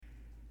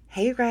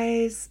Hey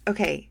guys.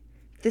 Okay,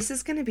 this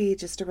is going to be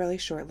just a really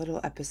short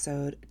little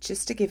episode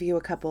just to give you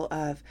a couple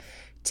of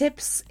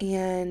tips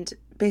and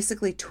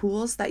basically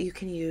tools that you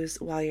can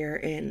use while you're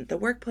in the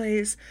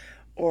workplace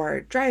or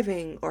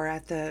driving or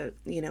at the,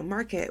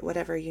 market,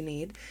 whatever you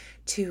need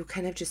to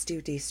kind of just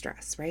do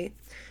de-stress, right?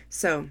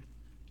 So,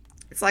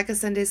 it's like a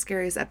Sunday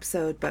Scaries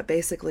episode, but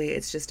basically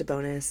it's just a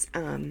bonus.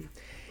 And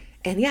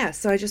yeah,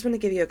 so I just want to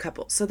give you a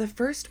couple. So the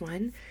first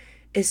one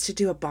is to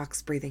do a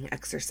box breathing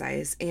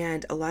exercise.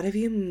 And a lot of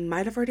you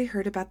might have already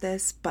heard about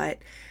this, but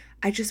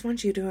I just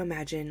want you to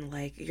imagine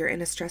like you're in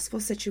a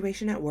stressful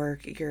situation at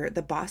work. You're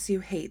the boss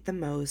you hate the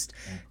most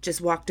just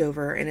walked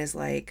over and is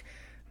like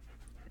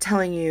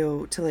telling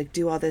you to like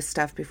do all this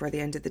stuff before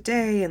the end of the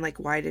day and like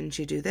why didn't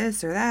you do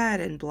this or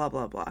that and blah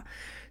blah blah.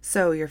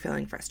 So you're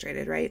feeling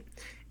frustrated, right?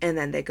 And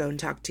then they go and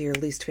talk to your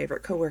least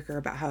favorite coworker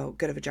about how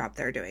good of a job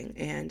they're doing,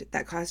 and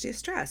that caused you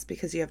stress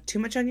because you have too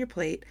much on your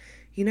plate.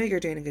 You know you're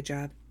doing a good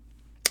job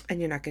and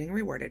you're not getting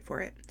rewarded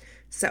for it.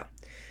 So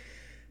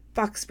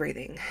box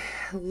breathing,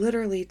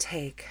 literally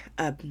take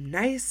a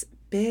nice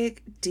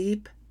big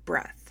deep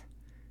breath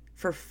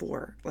for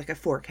 4, like a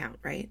 4 count,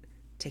 right?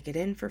 Take it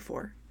in for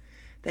 4.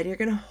 Then you're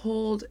going to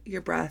hold your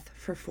breath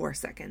for 4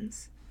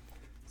 seconds.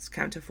 Let's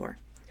count to 4.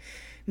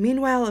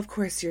 Meanwhile, of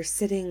course, you're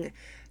sitting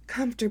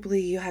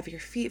comfortably. You have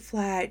your feet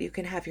flat. You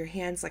can have your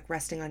hands like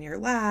resting on your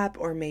lap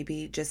or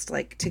maybe just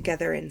like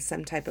together in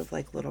some type of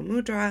like little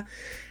mudra,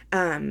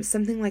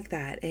 something like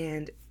that.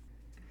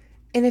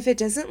 And if it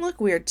doesn't look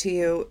weird to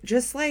you,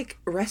 just like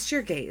rest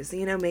your gaze,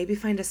 maybe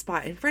find a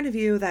spot in front of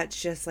you that's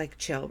just like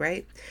chill,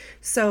 right?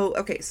 So,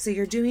 okay, so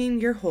you're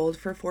doing your hold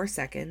for 4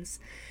 seconds.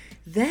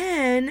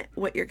 Then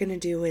what you're going to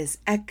do is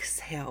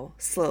exhale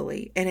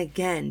slowly. And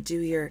again,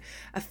 do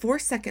a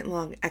 4-second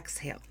long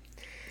exhale.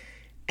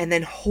 And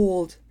then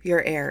hold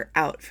your air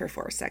out for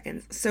 4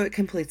 seconds. So it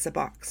completes a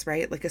box,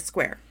 right? Like a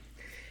square.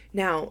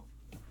 Now,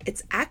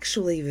 it's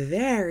actually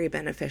very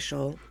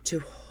beneficial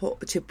to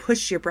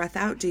push your breath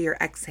out, do your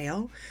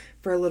exhale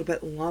for a little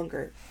bit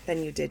longer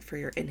than you did for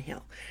your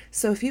inhale.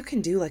 So if you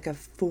can do like a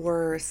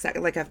 4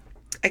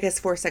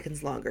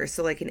 seconds longer,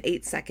 so like an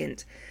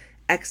 8-second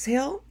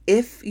exhale,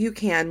 if you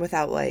can,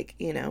 without like,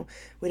 we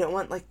don't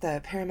want like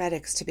the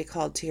paramedics to be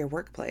called to your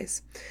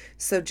workplace.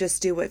 So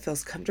just do what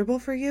feels comfortable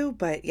for you.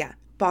 But yeah,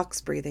 box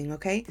breathing,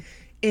 okay?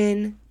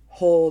 In,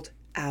 hold,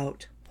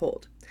 out,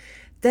 hold.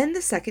 Then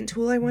the second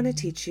tool I want to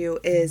teach you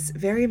is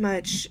very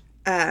much,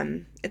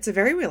 it's a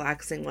very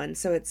relaxing one.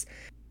 So it's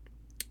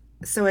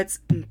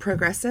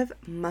progressive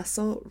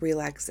muscle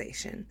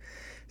relaxation.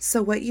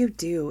 So what you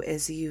do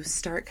is you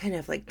start kind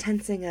of like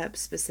tensing up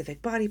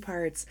specific body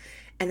parts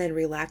and then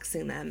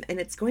relaxing them. And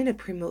it's going to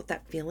promote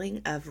that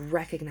feeling of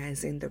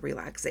recognizing the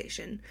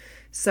relaxation.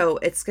 So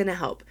it's going to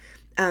help.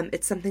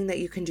 It's something that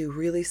you can do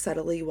really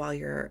subtly while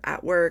you're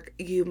at work.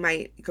 You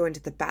might go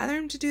into the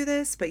bathroom to do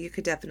this, but you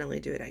could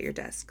definitely do it at your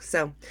desk.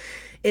 So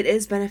it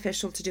is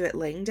beneficial to do it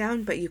laying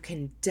down, but you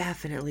can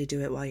definitely do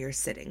it while you're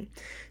sitting.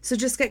 So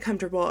just get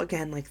comfortable,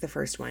 again, like the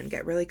first one.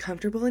 Get really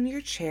comfortable in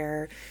your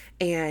chair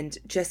and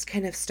just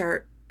kind of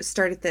start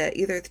at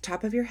either the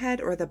top of your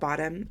head or the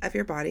bottom of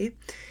your body.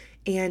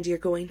 And you're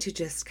going to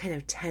just kind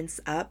of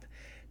tense up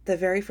the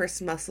very first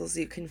muscles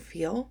you can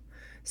feel.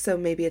 So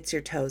maybe it's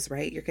your toes,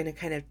 right? You're going to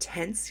kind of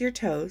tense your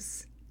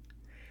toes.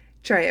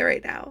 Try it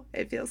right now.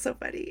 It feels so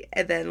funny.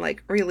 And then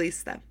like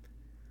release them.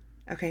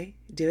 Okay,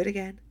 do it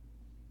again.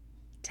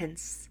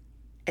 Tense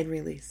and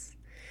release.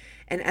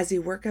 And as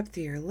you work up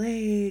through your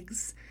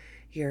legs,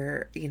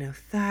 your,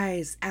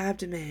 thighs,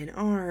 abdomen,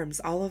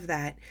 arms, all of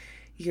that,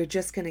 you're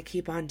just going to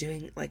keep on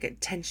doing like a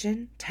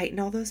tension, tighten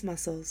all those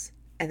muscles,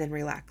 and then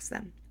relax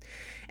them.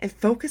 And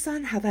focus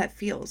on how that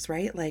feels,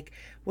 right? Like,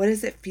 what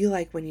does it feel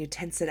like when you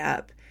tense it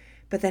up?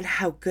 But then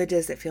how good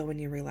does it feel when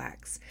you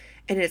relax?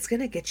 And it's going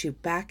to get you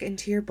back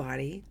into your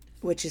body,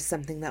 which is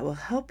something that will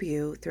help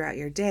you throughout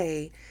your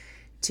day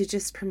to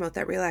just promote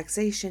that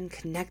relaxation,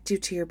 connect you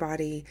to your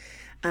body.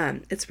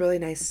 It's really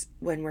nice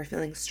when we're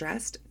feeling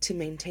stressed to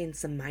maintain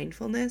some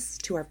mindfulness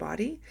to our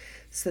body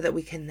so that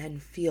we can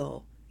then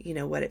feel,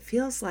 what it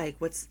feels like,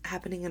 what's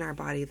happening in our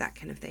body, that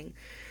kind of thing.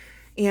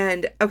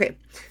 And okay,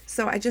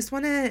 so I just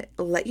want to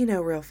let you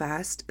know real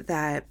fast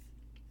that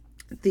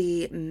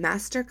the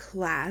master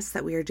class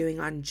that we are doing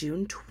on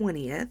June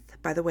 20th,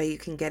 by the way, you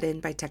can get in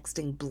by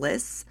texting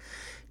BLISS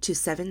to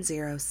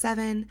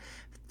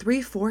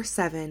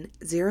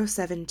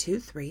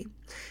 707-347-0723.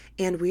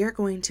 And we are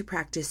going to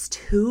practice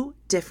 2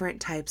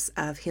 different types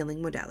of healing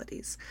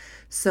modalities.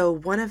 So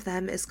one of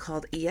them is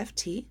called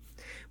EFT,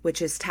 which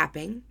is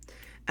tapping.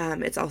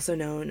 It's also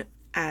known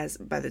as,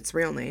 by its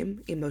real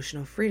name,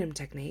 emotional freedom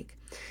technique.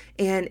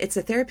 And it's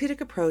a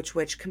therapeutic approach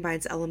which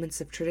combines elements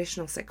of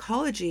traditional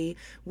psychology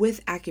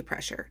with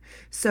acupressure.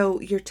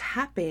 So you're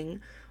tapping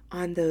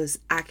on those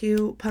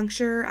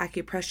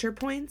acupressure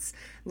points,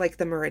 like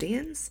the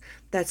meridians,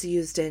 that's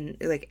used in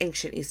like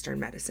ancient Eastern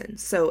medicine.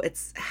 So it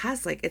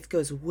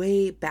goes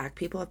way back.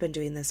 People have been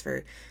doing this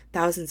for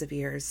thousands of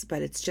years,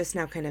 but it's just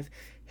now kind of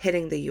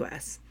hitting the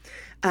US.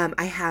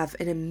 I have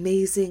an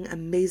amazing,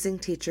 amazing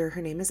teacher.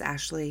 Her name is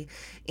Ashley,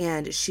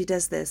 and she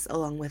does this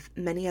along with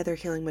many other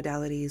healing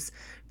modalities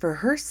for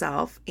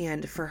herself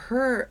and for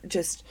her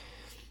just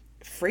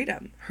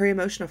freedom, her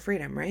emotional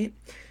freedom, right?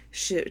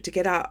 To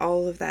get out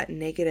all of that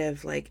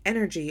negative like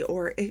energy,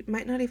 or it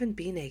might not even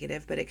be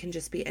negative, but it can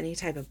just be any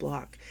type of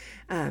block,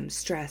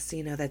 stress,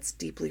 that's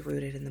deeply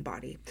rooted in the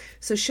body.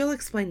 So she'll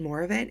explain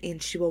more of it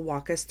and she will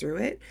walk us through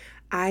it.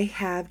 I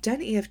have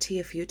done EFT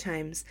a few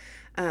times,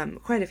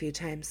 quite a few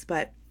times,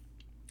 but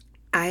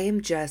I am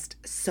just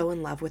so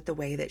in love with the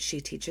way that she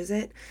teaches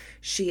it.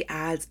 She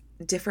adds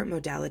different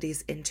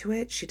modalities into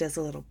it. She does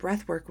a little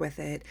breath work with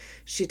it.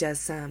 She does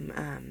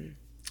some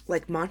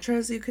like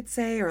mantras, you could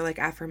say, or like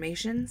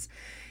affirmations,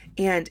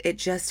 and it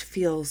just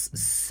feels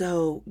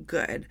so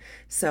good.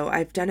 So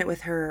I've done it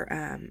with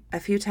her a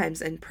few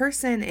times in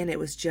person, and it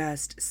was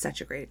just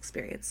such a great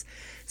experience.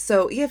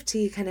 So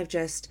EFT kind of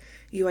just,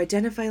 you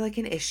identify like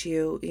an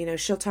issue,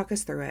 she'll talk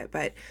us through it,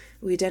 but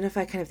we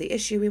identify kind of the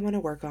issue we want to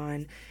work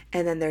on,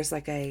 and then there's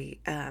like a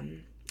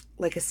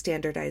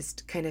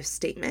standardized kind of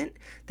statement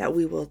that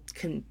we will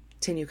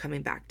continue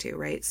coming back to,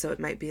 right? So it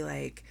might be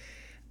like,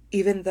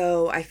 even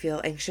though I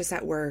feel anxious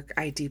at work,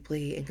 I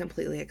deeply and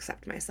completely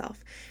accept myself.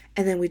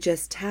 And then we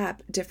just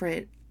tap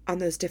on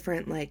those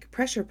different like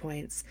pressure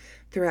points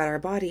throughout our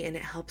body, and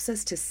it helps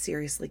us to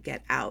seriously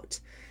get out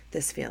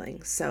this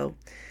feeling. So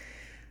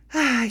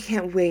I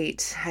can't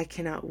wait. I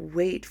cannot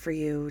wait for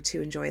you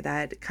to enjoy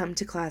that. Come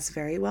to class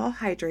very well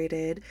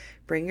hydrated.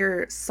 Bring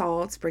your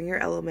salts, bring your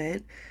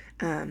element.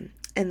 And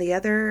the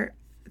other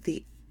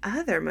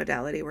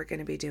modality we're going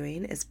to be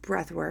doing is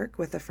breath work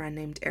with a friend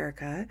named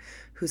Erica,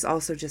 who's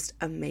also just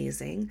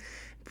amazing.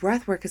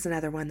 Breath work is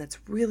another one that's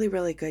really,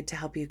 really good to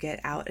help you get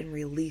out and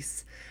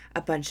release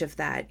a bunch of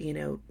that,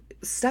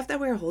 stuff that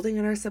we're holding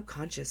in our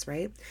subconscious,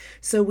 right?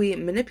 So we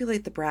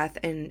manipulate the breath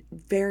in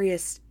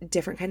various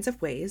different kinds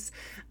of ways,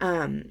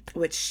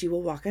 which she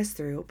will walk us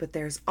through, but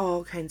there's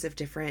all kinds of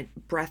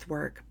different breath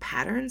work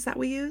patterns that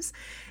we use,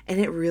 and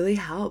it really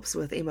helps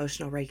with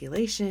emotional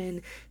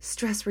regulation,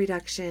 stress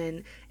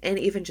reduction, and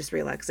even just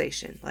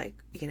relaxation, like,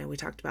 we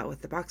talked about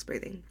with the box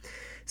breathing.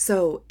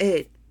 So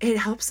it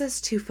helps us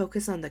to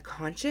focus on the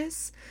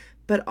conscious,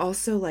 but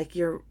also like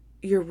you're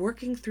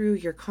working through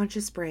your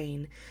conscious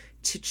brain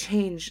to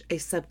change a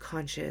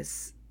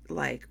subconscious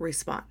like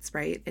response,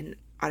 right? An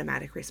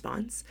automatic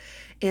response.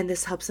 And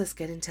this helps us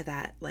get into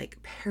that like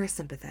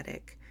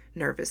parasympathetic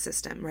nervous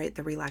system, right?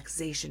 The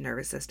relaxation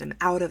nervous system,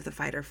 out of the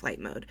fight or flight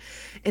mode.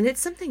 And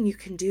it's something you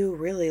can do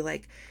really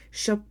like,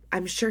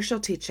 I'm sure she'll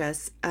teach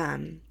us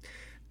a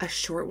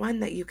short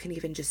one that you can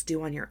even just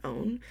do on your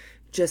own,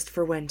 just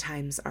for when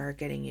times are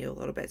getting you a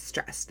little bit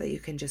stressed, that you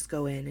can just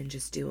go in and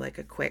just do like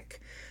a quick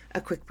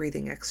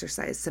breathing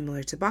exercise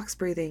similar to box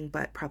breathing,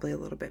 but probably a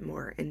little bit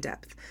more in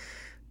depth.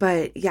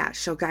 But yeah,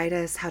 she'll guide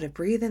us how to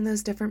breathe in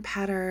those different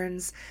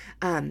patterns.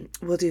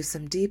 We'll do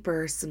some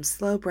deeper, some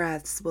slow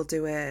breaths. We'll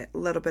do a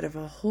little bit of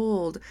a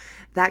hold,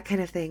 that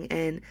kind of thing.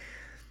 And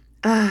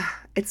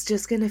it's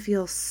just going to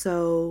feel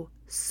so,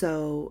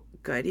 so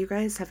good. You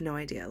guys have no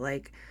idea.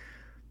 Like,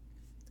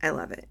 I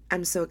love it.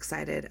 I'm so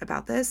excited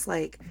about this.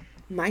 Like,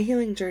 my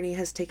healing journey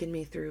has taken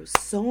me through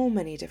so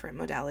many different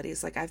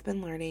modalities. Like, I've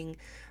been learning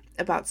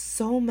about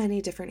so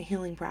many different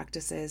healing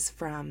practices,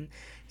 from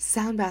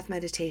sound bath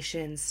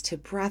meditations to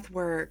breath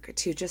work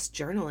to just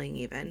journaling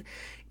even.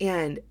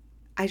 And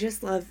I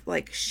just love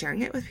like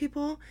sharing it with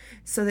people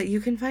so that you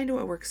can find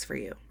what works for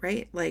you,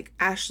 right? Like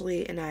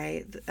Ashley and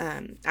I,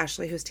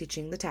 Ashley who's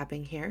teaching the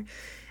tapping here,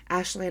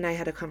 Ashley and I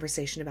had a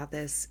conversation about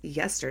this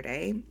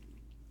yesterday,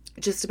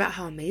 just about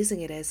how amazing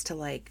it is to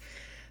like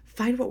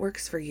find what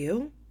works for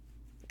you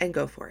and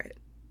go for it.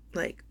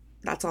 Like,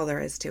 that's all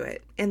there is to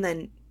it. And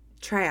then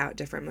try out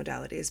different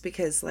modalities,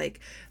 because like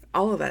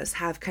all of us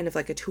have kind of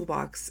like a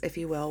toolbox, if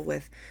you will,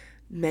 with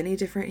many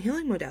different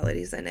healing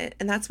modalities in it.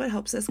 And that's what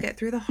helps us get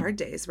through the hard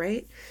days,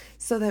 right?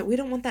 So that we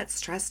don't want that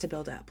stress to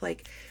build up.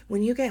 Like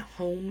when you get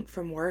home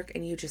from work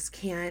and you just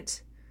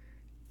can't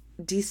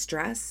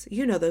de-stress,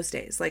 those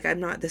days. Like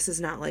this is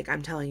not like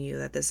I'm telling you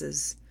that this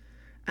is,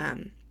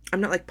 I'm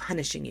not like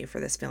punishing you for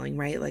this feeling,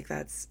 right? Like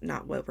that's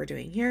not what we're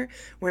doing here.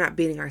 We're not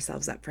beating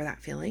ourselves up for that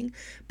feeling.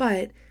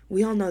 But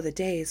we all know the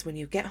days when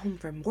you get home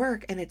from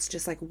work and it's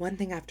just like one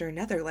thing after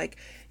another. Like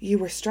you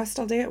were stressed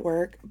all day at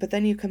work, but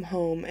then you come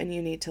home and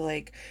you need to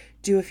like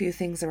do a few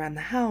things around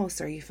the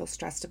house, or you feel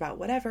stressed about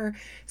whatever.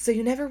 So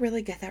you never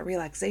really get that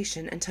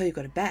relaxation until you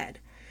go to bed.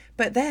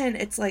 But then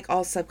it's like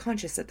all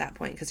subconscious at that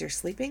point because you're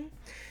sleeping.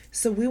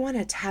 So we want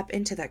to tap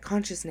into that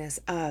consciousness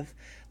of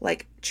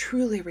like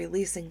truly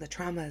releasing the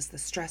traumas, the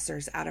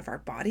stressors out of our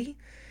body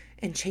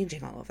and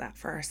changing all of that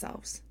for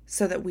ourselves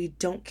so that we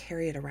don't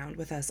carry it around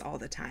with us all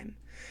the time,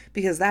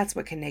 because that's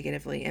what can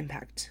negatively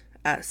impact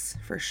us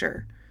for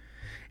sure,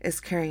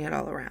 is carrying it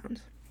all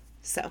around.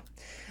 So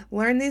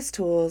learn these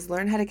tools,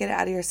 learn how to get it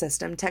out of your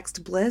system.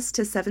 Text BLISS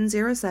to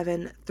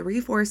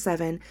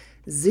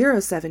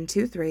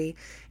 707-347-0723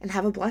 and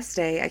have a blessed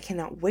day. I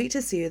cannot wait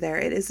to see you there.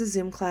 It is a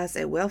Zoom class.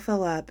 It will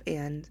fill up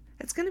and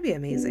it's going to be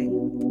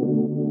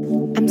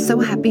amazing. I'm so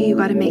happy you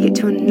got to make it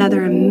to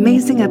another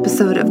amazing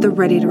episode of the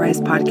Ready to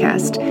Rise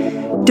podcast.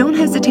 Don't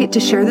hesitate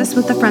to share this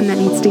with a friend that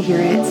needs to hear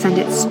it. Send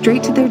it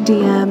straight to their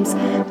DMs.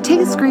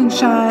 Take a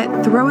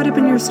screenshot, throw it up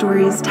in your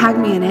stories, tag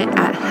me in it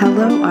at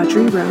Hello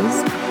Audrey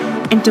Rose.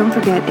 And don't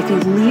forget, if you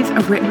leave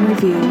a written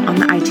review on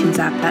the iTunes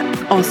app,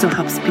 that also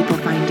helps people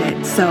find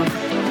it. So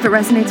if it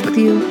resonates with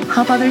you,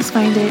 help others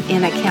find it.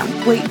 And I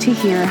can't wait to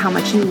hear how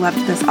much you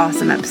loved this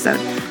awesome episode.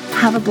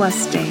 Have a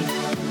blessed day.